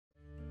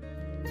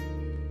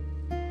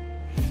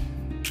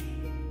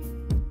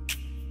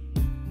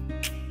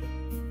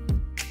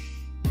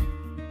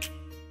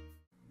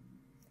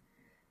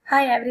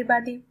Hi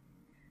everybody!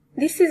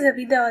 This is a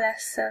video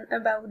lesson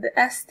about the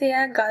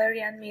SZTE Gallery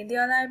and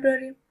Media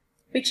Library,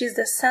 which is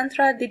the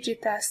central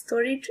digital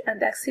storage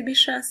and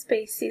exhibition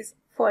spaces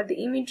for the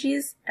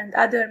images and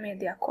other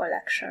media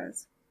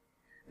collections.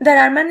 There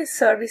are many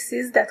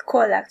services that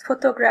collect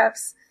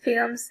photographs,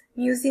 films,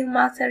 museum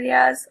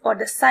materials, or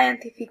the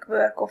scientific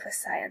work of a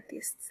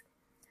scientist.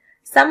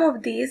 Some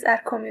of these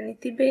are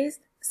community-based,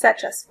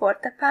 such as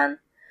Fortepan,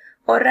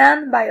 or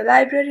run by a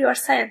library or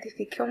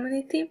scientific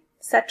community,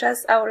 such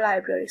as our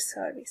library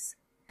service.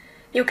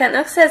 You can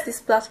access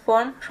this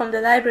platform from the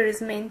library's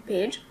main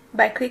page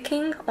by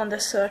clicking on the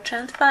Search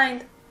and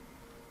Find,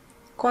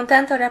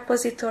 Content or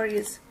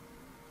Repositories,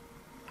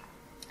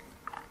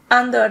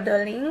 under the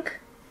link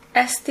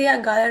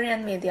SZTE Gallery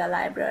and Media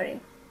Library.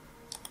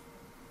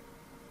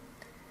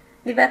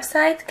 The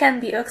website can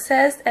be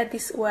accessed at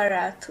this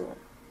URL too.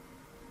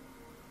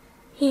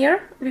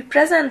 Here we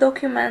present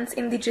documents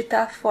in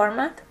digital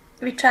format,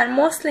 which are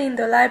mostly in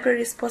the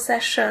library's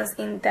possessions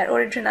in their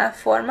original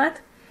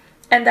format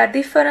and are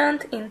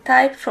different in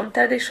type from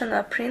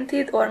traditional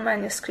printed or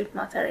manuscript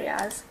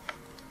materials.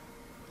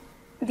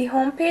 The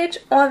homepage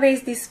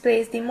always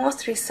displays the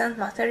most recent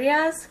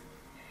materials,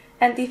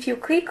 and if you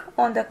click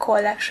on the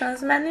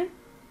Collections menu,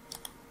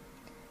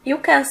 you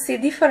can see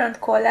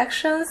different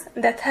collections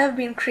that have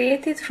been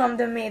created from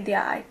the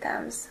media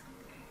items.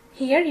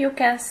 Here you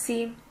can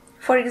see,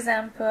 for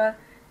example,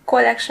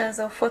 collections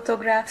of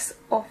photographs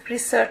of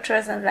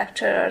researchers and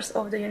lecturers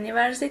of the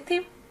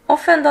university,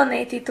 often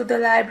donated to the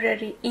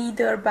library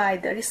either by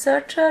the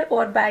researcher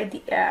or by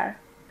the heir.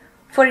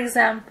 For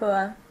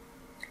example,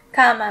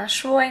 Kálmán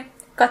Svoly,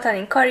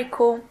 Katalin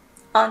Karikó,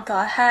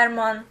 Antal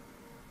Herman,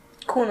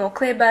 Kuno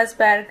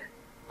Klebelsberg,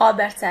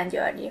 Albert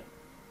Szent-Györgyi.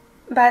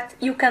 But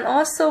you can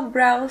also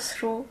browse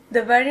through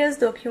the various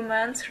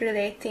documents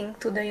relating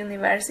to the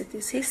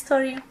university's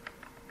history,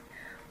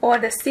 or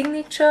the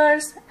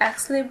signatures,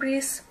 ex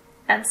libris,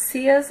 and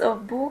seals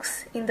of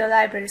books in the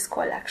library's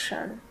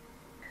collection.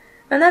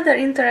 Another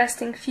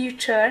interesting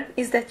feature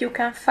is that you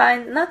can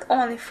find not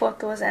only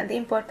photos and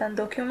important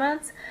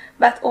documents,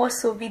 but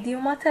also video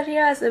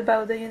materials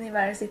about the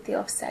University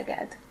of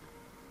Szeged.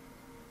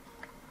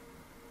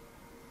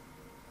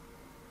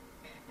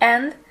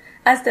 And,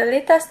 as the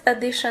latest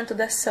addition to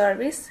the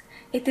service,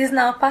 it is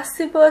now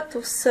possible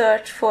to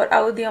search for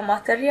audio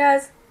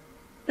materials,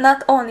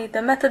 not only the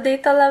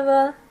metadata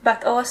level,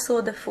 but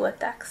also the full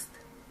text.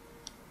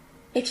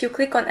 If you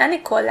click on any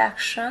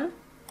collection,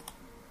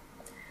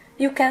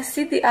 you can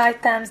see the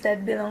items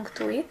that belong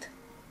to it,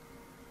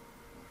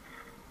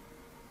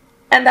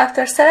 and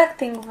after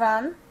selecting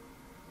one,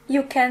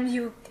 you can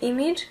view the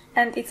image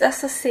and its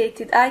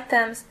associated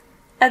items,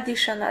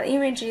 additional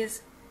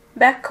images,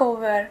 back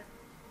cover,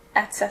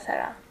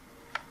 etc.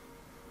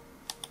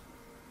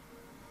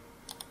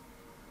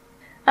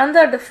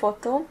 Under the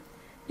photo,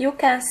 you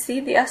can see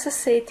the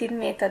associated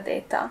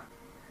metadata: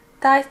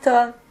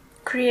 title,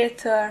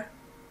 creator,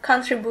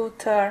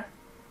 contributor,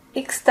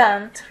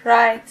 extent,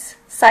 rights,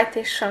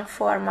 citation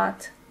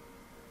format.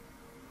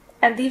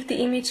 And if the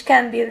image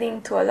can be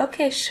linked to a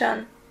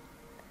location,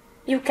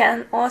 you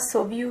can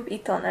also view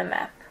it on a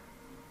map.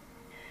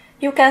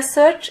 You can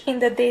search in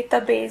the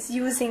database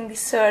using the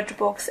search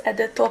box at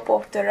the top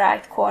of the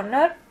right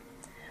corner,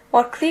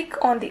 or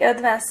click on the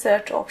advanced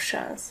search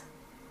options.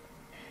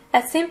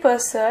 At simple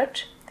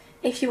search,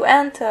 if you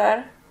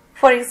enter,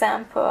 for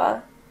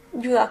example,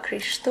 Gyula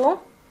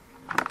Kristó,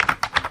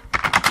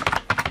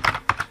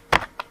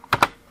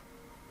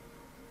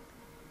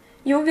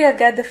 you will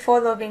get the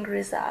following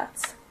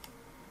results.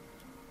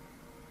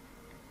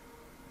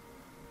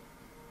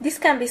 This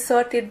can be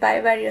sorted by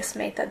various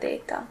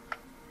metadata,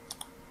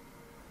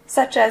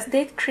 such as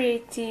date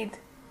created,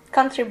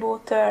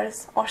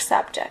 contributors, or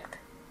subject.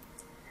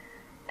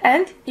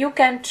 And you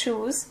can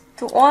choose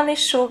to only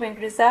showing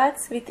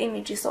results with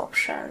images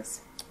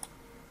options.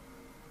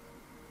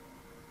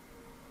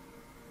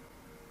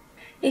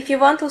 If you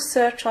want to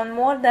search on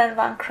more than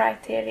one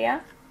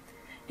criteria,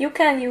 you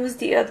can use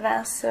the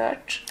advanced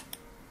search,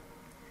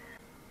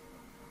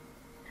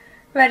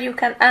 where you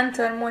can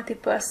enter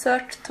multiple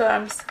search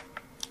terms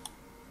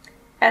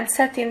and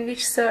set in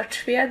which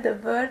search field the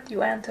word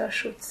you enter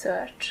should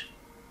search.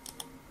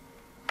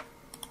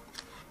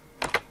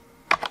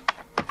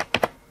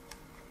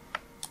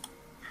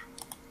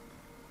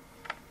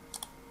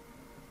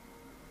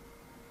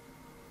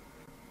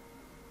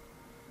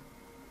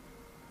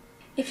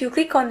 If you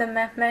click on the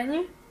map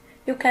menu,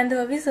 you can do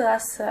a visual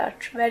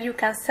search where you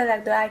can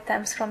select the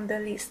items from the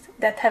list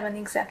that have an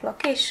exact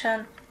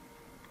location,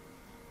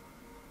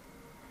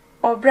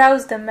 or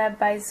browse the map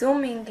by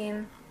zooming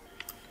in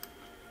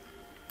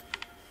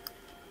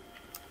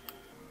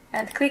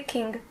and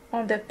clicking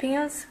on the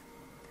pins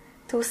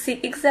to see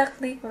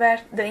exactly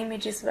where the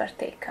images were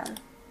taken.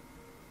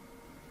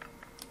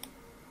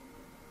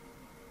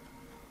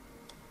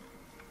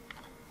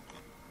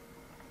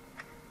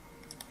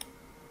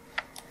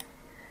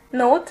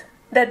 Note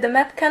that the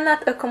map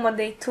cannot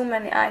accommodate too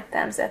many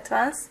items at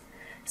once,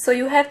 so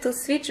you have to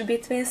switch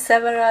between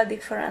several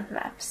different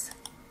maps.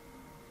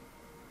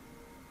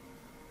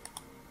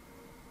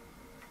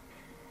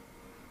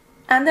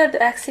 Under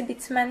the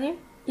Exhibits menu,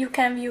 you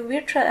can view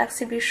virtual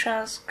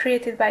exhibitions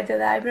created by the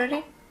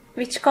library,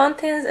 which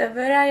contains a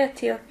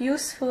variety of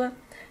useful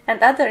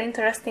and other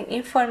interesting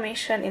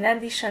information in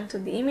addition to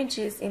the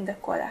images in the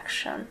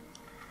collection.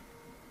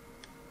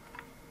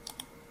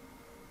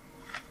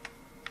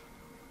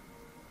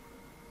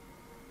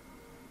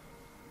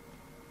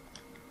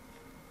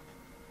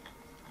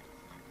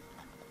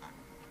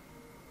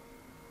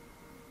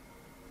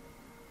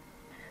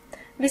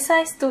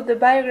 Besides the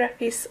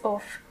biographies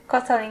of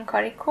Katalin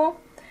Karikó,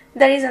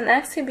 there is an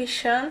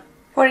exhibition,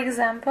 for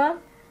example,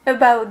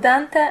 about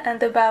Dante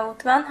and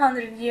about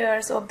 100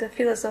 years of the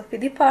philosophy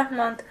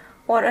department,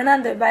 or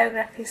another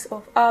biographies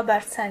of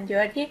Albert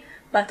Szent-Györgyi,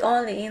 but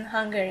only in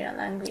Hungarian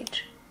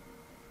language.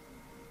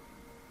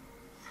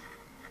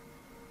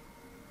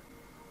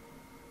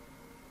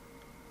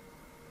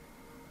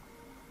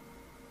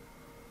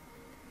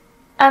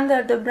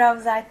 Under the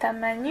Browse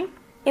Item menu,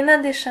 in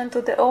addition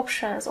to the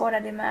options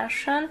already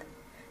mentioned,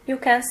 you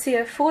can see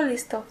a full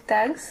list of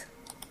tags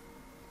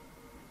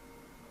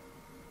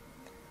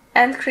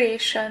and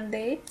creation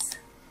dates,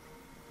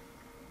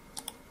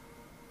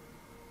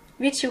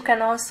 which you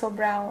can also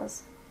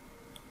browse.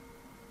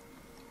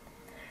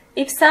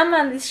 If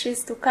someone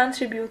wishes to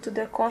contribute to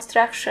the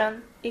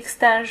construction,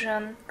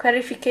 extension,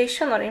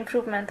 clarification or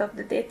improvement of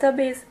the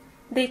database,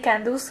 they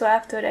can do so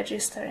after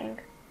registering.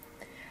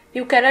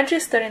 You can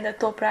register in the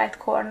top right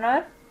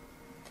corner,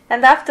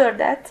 and after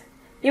that,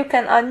 you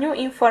can add new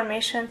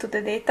information to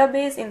the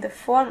database in the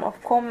form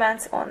of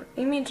comments on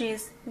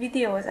images,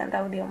 videos and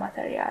audio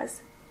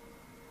materials.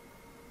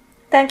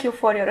 Thank you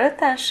for your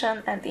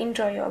attention and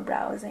enjoy your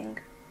browsing.